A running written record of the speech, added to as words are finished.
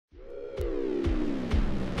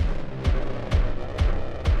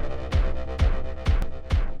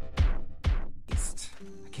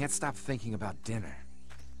can't stop thinking about dinner.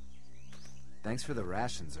 Thanks for the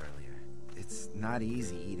rations earlier. It's not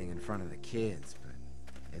easy eating in front of the kids, but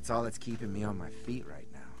it's all that's keeping me on my feet right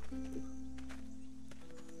now.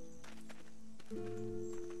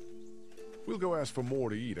 We'll go ask for more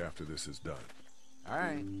to eat after this is done.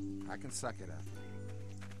 Alright, I can suck it up.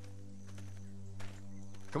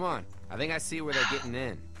 Come on, I think I see where they're getting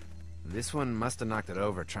in. This one must have knocked it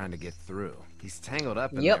over trying to get through. He's tangled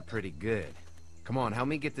up in there pretty good. Come on, help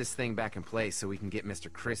me get this thing back in place so we can get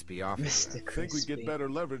Mr. Crispy off. Mr. Crispy. I think we get better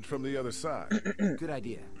leverage from the other side. Good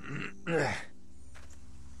idea.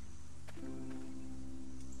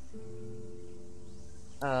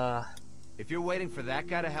 If you're waiting for that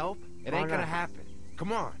guy to help, it ain't gonna happen.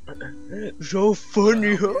 Come on. So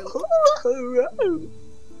funny.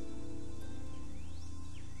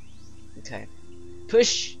 Okay.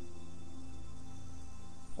 Push.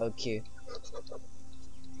 Okay.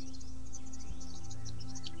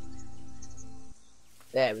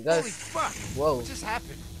 There we go. Holy fuck! Whoa. What just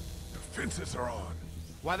happened? The fences are on.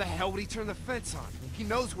 Why the hell would he turn the fence on? He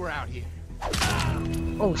knows we're out here.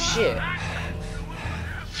 Oh shit.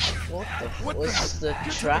 What the fuck was the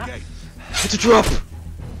trap? It's a trap!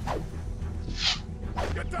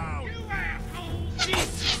 Get down!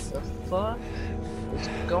 Jesus! The fuck? What's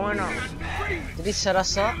going on? Did he set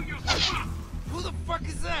us up? Who the fuck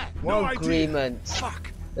is that? No agreement.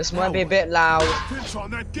 Fuck. This might be a bit loud. The fence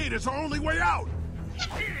on that gate is our only way out!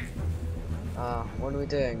 What are we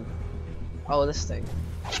doing? Oh, this thing.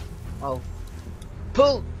 Oh.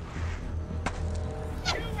 Pull!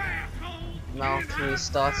 Now can we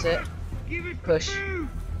start it? Push.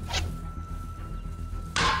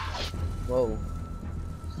 Whoa.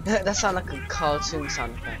 That sounded like a cartoon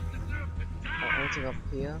sound effect. Anything up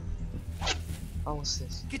here? Oh, what's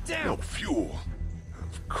this? Get down! No fuel.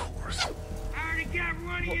 Of course.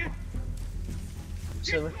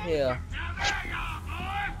 What's over here?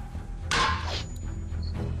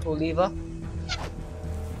 Pull lever.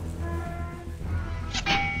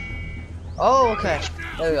 Oh, okay.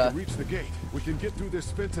 There we go. Reach the gate. We can get through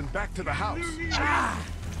this fence and back to the house.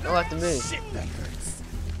 Oh, I have to move. Shit, that hurts.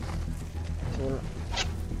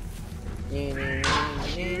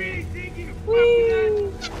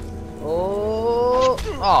 Whee! Oh!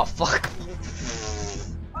 Oh, fuck.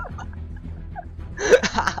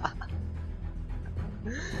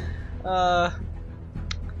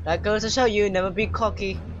 That goes to show you, never be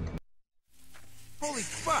cocky. Holy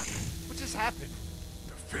fuck! What just happened?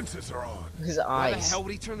 The fences are on. His Why the eyes. hell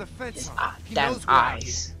would he turn the fence on? He Damn knows we're out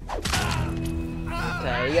eyes.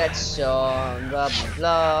 Okay, let's show blah blah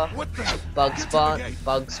blah. What the? Bugs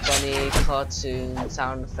Bunny, cartoon,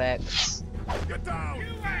 sound effects. Get down!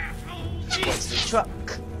 Get to the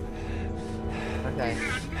truck. Okay.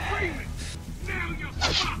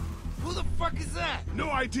 Who the fuck is that? No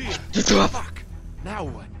idea. Fuck. Now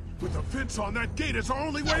what? With the fence on that gate is our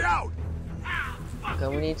only way out. Okay,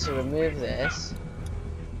 we need to remove this.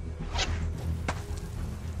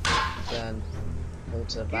 Then go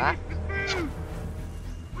to the back.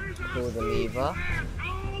 Pull the lever.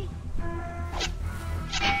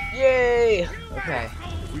 Yay! Okay.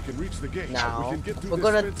 If we can reach the gate, Now we can get through we're this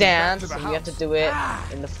gonna fence and back dance, to the and we have to house. do it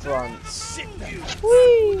in the front. Shit, that hurts.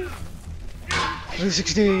 Whee!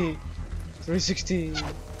 360. 360.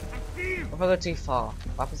 What if I go too far?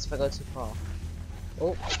 What happens if I go too far?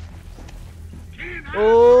 Oh.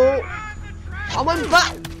 Oh! I went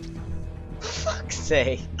back! For fuck's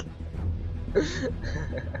sake.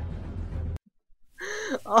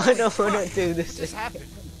 I don't wanna do this. What just happened?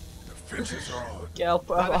 The fences are on. Yeah,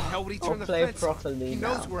 Why the hell would he I'll turn the play fence properly He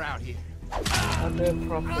now. knows we're out here. I'll do it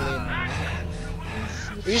properly now.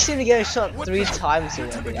 You seem to get shot 3 times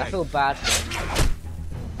already. I feel bad for him.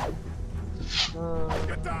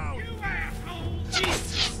 Get down!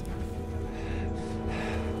 Jesus!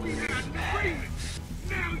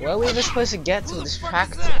 Where are we even supposed to get to with this fuck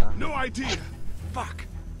is tractor? that? No idea. Fuck.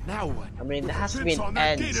 Now what? I mean, there With has the to be fence an on that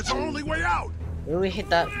end. gate is our only way out. When we hit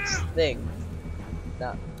that thing,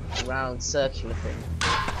 that round circular thing,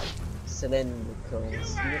 cylindrical.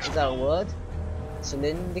 Is that a word?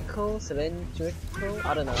 Cylindrical,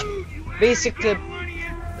 I don't know. Basically,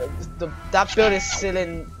 that build is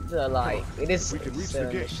cylinder-like. It is We can reach the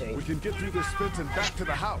cylinder gate. shaped. We can get through this fence and back to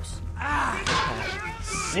the house.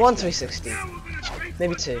 Okay. 1 360,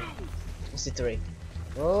 maybe 2. Let's do 3.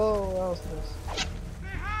 Oh, that was close.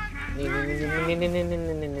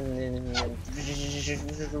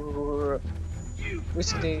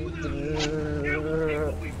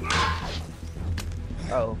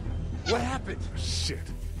 Oh. What happened?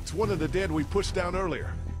 Shit. It's one of the dead we pushed down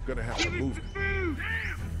earlier. Gonna have to move it.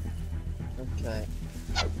 Okay.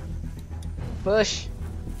 Push.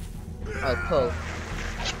 Oh, pull.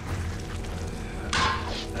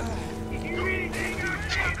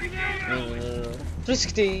 No.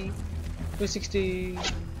 360. 360.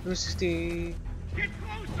 360.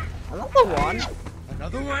 Another one?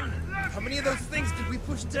 Another one? How many of those things did we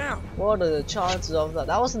push down? What are the chances of that?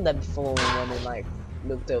 That wasn't there before when we like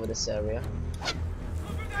looked over this area.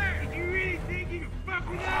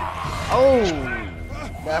 Oh,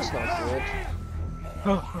 that's not good.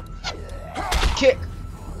 Kick.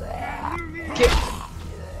 Kick.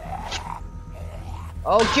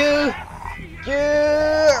 Oh, Q. Q.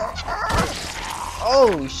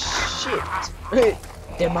 Oh shit.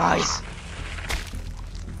 Demise.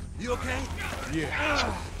 You okay?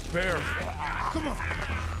 Yeah. Barely. Come on.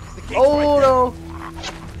 The gate's Oh right no.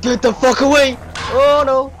 Get the fuck away. Oh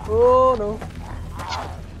no. Oh no.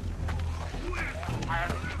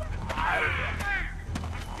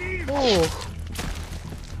 Oh.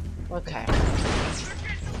 Okay.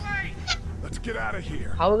 Let's get out of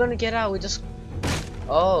here. How are we gonna get out? We just.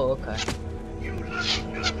 Oh, okay.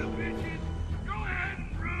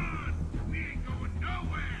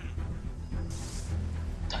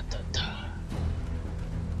 Dun, dun, dun.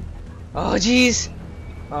 Oh jeez.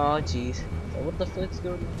 Oh jeez. What the fuck's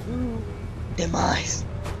going on? Demise.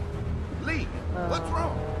 Lee, what's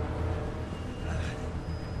wrong?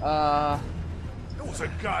 There was a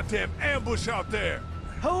goddamn ambush out there.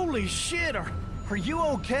 Holy shit, are you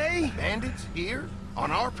okay? Bandits here?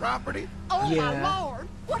 On our property? Oh Yeah. my lord!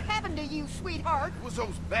 What happened to you, sweetheart? It was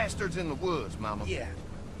those bastards in the woods, Mama. Yeah,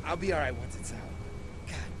 I'll be alright once it's out.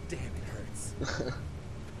 God damn, it hurts.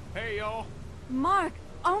 Hey, y'all. Mark,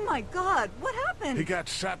 oh my god, what happened? He got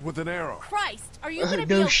shot with an arrow. Christ, are you gonna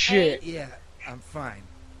be No okay? shit. Yeah, I'm fine.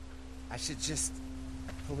 I should just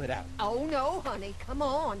pull it out. Oh no, honey, come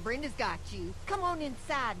on. Brenda's got you. Come on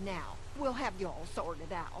inside now. We'll have you all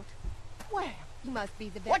sorted out. Well, you must be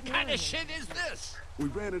the What veterinarian. kind of shit is this? We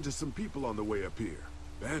ran into some people on the way up here.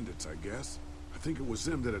 Bandits, I guess. I think it was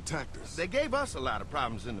them that attacked us. They gave us a lot of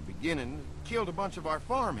problems in the beginning. Killed a bunch of our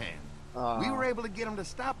farmhands. We were able to get them to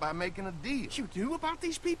stop by making a deal. You knew about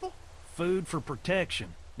these people? Food for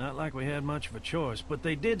protection. Not like we had much of a choice, but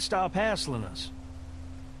they did stop hassling us.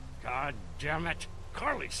 God damn it.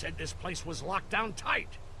 Carly said this place was locked down tight.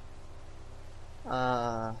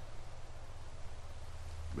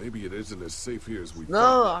 Maybe it isn't as safe here as we No.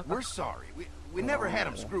 thought. We're sorry. We never had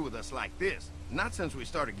them screw with us like this. Not since we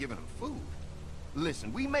started giving them food.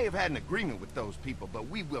 Listen, we may have had an agreement with those people, but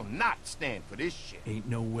we will not stand for this shit. Ain't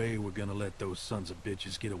no way we're gonna let those sons of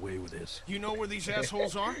bitches get away with this. You know where these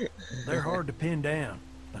assholes are? They're hard to pin down,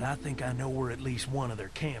 but I think I know where at least one of their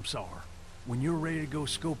camps are. When you're ready to go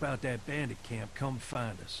scope out that bandit camp, come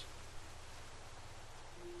find us.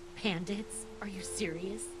 Bandits? Are you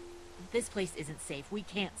serious? This place isn't safe. We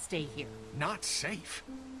can't stay here. Not safe.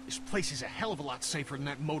 This place is a hell of a lot safer than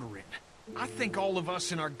that motor inn. I think all of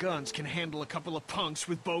us and our guns can handle a couple of punks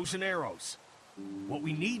with bows and arrows. What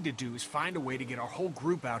we need to do is find a way to get our whole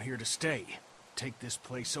group out here to stay. Take this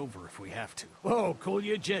place over if we have to. Whoa, cool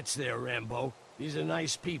your jets there, Rambo. These are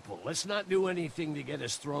nice people. Let's not do anything to get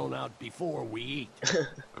us thrown out before we eat.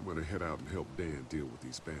 I'm gonna head out and help Dan deal with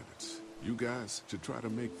these bandits. You guys should try to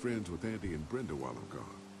make friends with Andy and Brenda while I'm gone.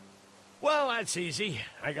 Well, that's easy.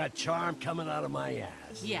 I got charm coming out of my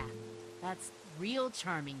ass. Yeah, that's real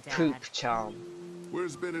charming, Dad. Poop charm.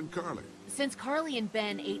 Where's Ben and Carly? Since Carly and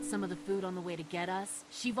Ben ate some of the food on the way to get us,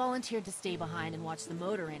 she volunteered to stay behind and watch the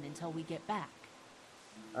motor inn until we get back.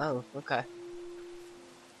 Oh, okay.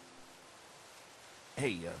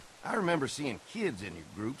 Hey, I remember seeing kids in your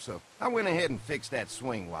group, so I went ahead and fixed that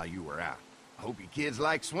swing while you were out. I hope you kids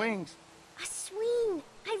like swings. A swing!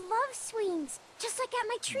 I love swings! Just like at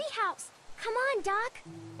my treehouse! Come on, Doc!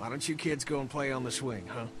 Why don't you kids go and play on the swing,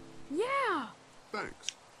 huh? Yeah! Thanks.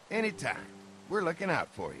 Anytime. We're looking out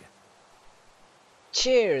for you.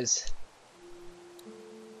 Cheers!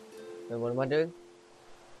 Wait, what am I doing?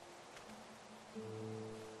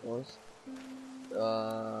 What?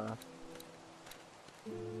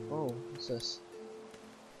 Oh, what's this?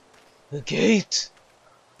 A gate!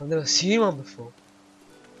 I've never seen one before.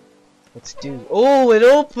 Let's do. Oh, it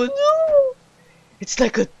opened! No! It's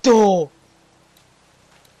like a door!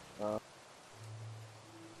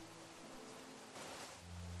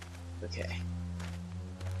 Okay.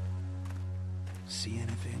 See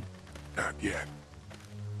anything? Not yet.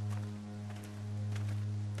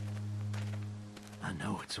 I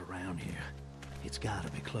know it's around here. It's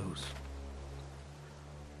gotta be close.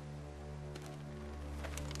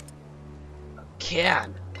 A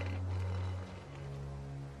can!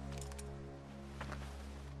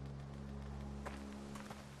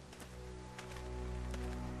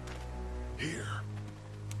 Here.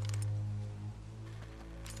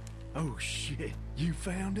 Oh shit, you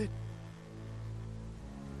found it?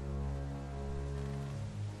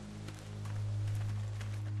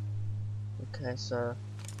 Okay, so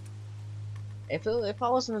if I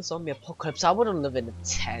was in a zombie apocalypse, I wouldn't live in a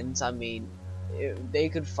tent. I mean, they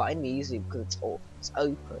could find me easily because it's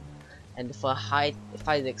open, and if I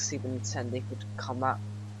like sleep in a tent, they could come at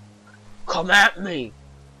me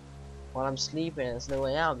while I'm sleeping. There's no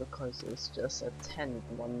way out because it's just a tent,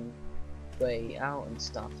 one way out and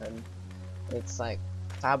stuff, and it's like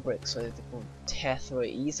fabric, so they can tear through it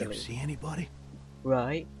easily. You see anybody?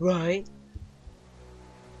 Right.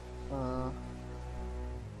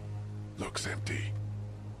 Looks empty.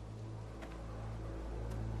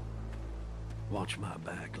 Watch my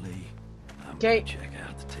back, Lee. I'm Okay. gonna check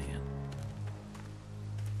out the tent.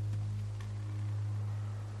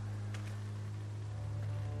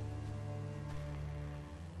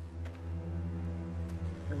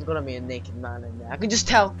 There's gonna be a naked man in there. I can just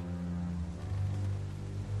tell.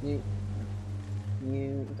 I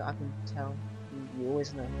can tell. You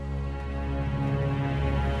always know.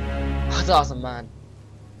 Oh, that was a man.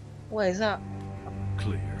 What is that?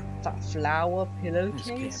 Clear. That flower This pillowcase?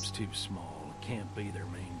 camp's too small. It can't be their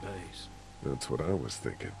main base. That's what I was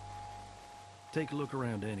thinking. Take a look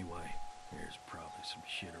around anyway. There's probably some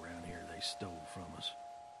shit around here they stole from us.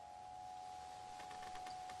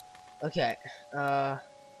 Okay.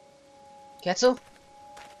 Kettle?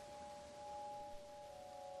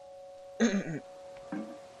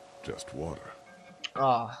 Just water.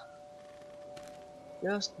 Ah.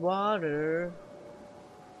 Just water.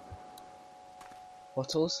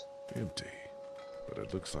 Bottles? Empty. But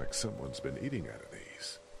it looks like someone's been eating out of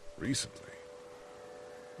these. Recently.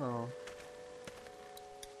 Oh.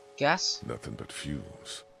 Gas? Nothing but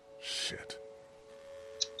fumes. Shit.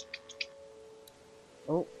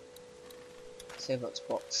 Oh. Save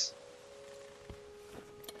box.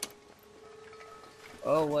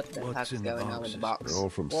 Oh, what the heck's going on with the box? They're all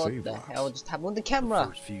from What save the lots. hell just happened with the camera? The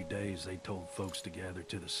first few days they told folks to gather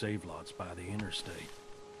to the save lots by the interstate.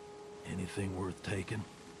 Anything worth taking?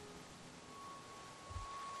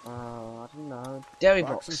 I don't know. Dairy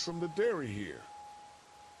Boxes box. from the dairy here.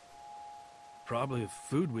 Probably the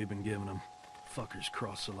food we've been giving them. Fuckers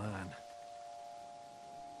cross the line.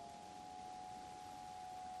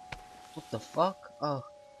 What the fuck? Oh.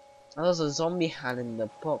 There was a zombie hand in the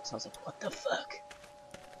box. I was like, what the fuck?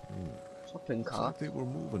 Shopping Looks cart. like they were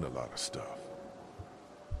moving a lot of stuff.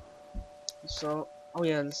 So, oh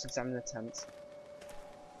yeah, let's examine the tent.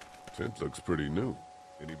 Tent looks pretty new.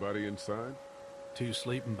 Anybody inside? 2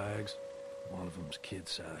 sleeping bags. One of them's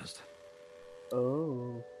kid-sized.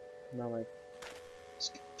 Oh. Now like,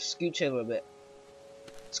 scooch over a bit.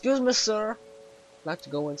 Excuse me, sir. I'd like to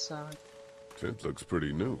go inside. Tent looks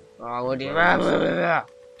pretty new. Oh, what do you... Anybody Blah, inside? blah,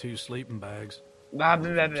 2 sleeping bags. blah, One blah,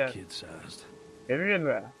 of blah, them's blah. kid-sized. Blah, blah,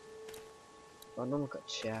 blah. Oh, no, look at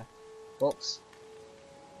chair. Box.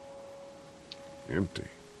 Empty.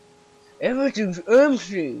 Everything's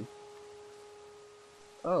empty.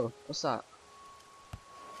 Oh, what's that?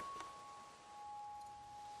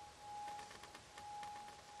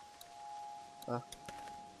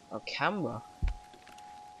 A camera.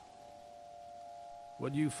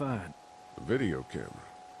 What'd you find? A video camera.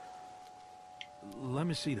 Let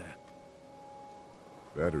me see that.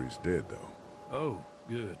 Battery's dead though. Oh,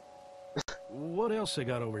 good. What else they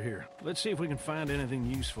got over here? Let's see if we can find anything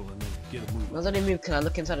useful and then get a move. Now that I move, can I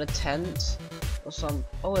look inside a tent? Or some...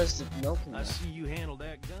 Oh, there's the milk in I there. see you handled that.